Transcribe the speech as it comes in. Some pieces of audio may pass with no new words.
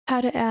How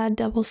to add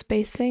double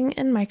spacing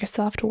in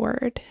Microsoft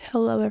Word.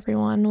 Hello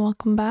everyone,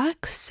 welcome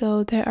back.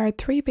 So there are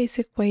three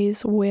basic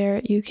ways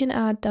where you can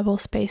add double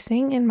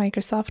spacing in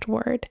Microsoft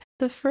Word.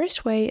 The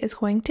first way is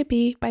going to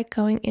be by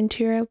going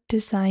into your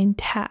Design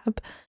tab.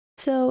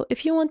 So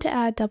if you want to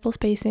add double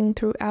spacing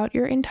throughout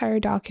your entire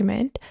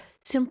document,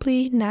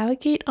 simply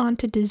navigate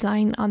onto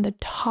Design on the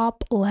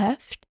top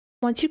left.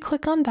 Once you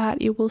click on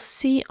that, you will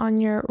see on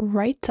your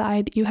right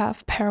side you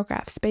have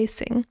paragraph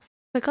spacing.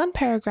 Click on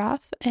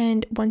paragraph,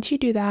 and once you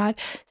do that,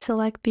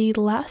 select the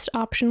last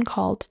option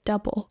called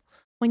double.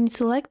 When you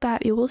select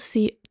that, you will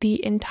see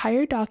the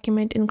entire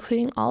document,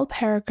 including all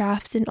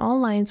paragraphs and all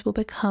lines, will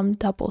become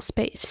double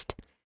spaced.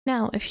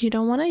 Now, if you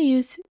don't want to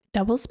use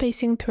double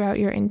spacing throughout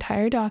your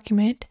entire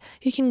document,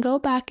 you can go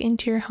back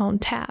into your Home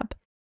tab.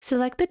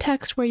 Select the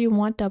text where you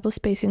want double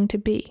spacing to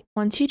be.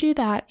 Once you do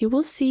that, you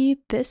will see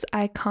this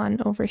icon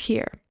over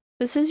here.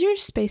 This is your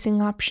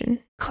spacing option.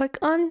 Click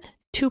on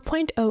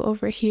 2.0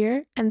 over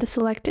here, and the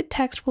selected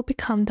text will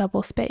become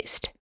double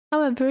spaced.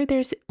 However,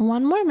 there's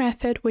one more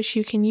method which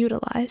you can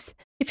utilize.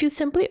 If you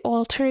simply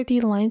alter the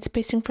line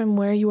spacing from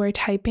where you are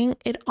typing,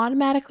 it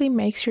automatically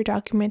makes your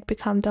document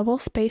become double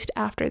spaced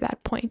after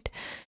that point.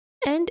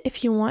 And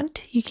if you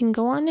want, you can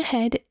go on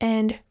ahead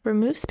and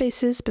remove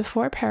spaces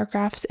before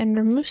paragraphs and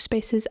remove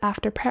spaces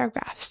after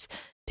paragraphs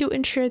to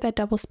ensure that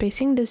double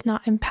spacing does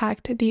not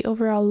impact the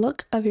overall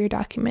look of your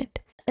document.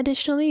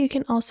 Additionally, you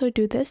can also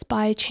do this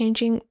by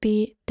changing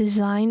the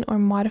design or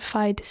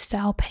modified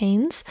style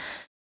panes.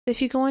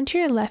 If you go onto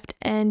your left,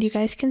 and you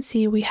guys can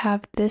see we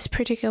have this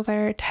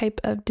particular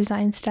type of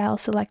design style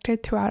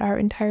selected throughout our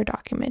entire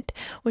document,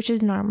 which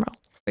is normal.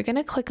 We're going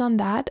to click on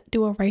that,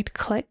 do a right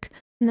click,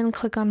 and then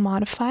click on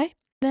modify.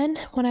 Then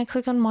when I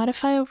click on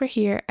modify over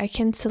here, I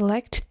can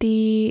select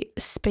the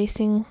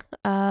spacing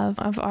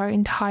of our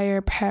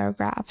entire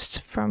paragraphs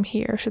from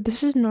here. So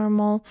this is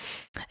normal.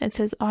 It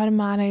says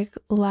automatic,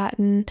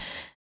 Latin,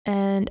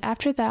 and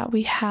after that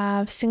we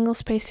have single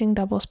spacing,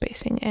 double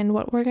spacing. And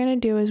what we're going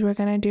to do is we're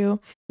going to do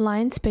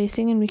line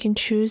spacing, and we can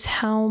choose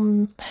how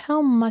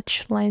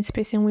much line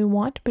spacing we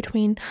want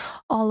between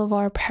all of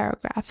our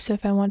paragraphs. So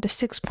if I want a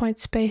 6-point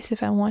space,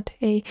 if I want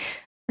a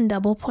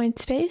double point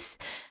space,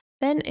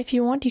 then if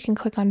you want, you can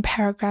click on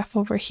paragraph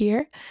over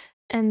here,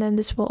 and then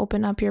this will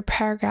open up your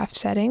paragraph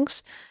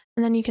settings.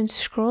 And then you can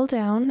scroll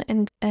down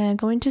and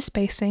go into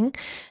spacing,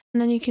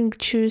 and then you can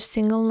choose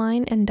single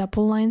line and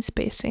double line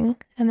spacing,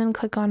 and then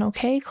click on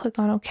OK,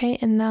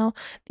 and now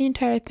the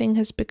entire thing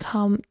has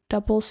become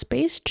double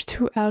spaced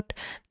throughout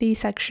the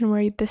section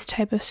where this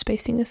type of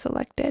spacing is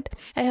selected.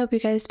 I hope you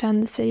guys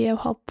found this video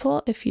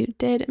helpful. If you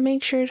did,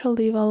 make sure to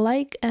leave a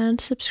like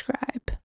and subscribe.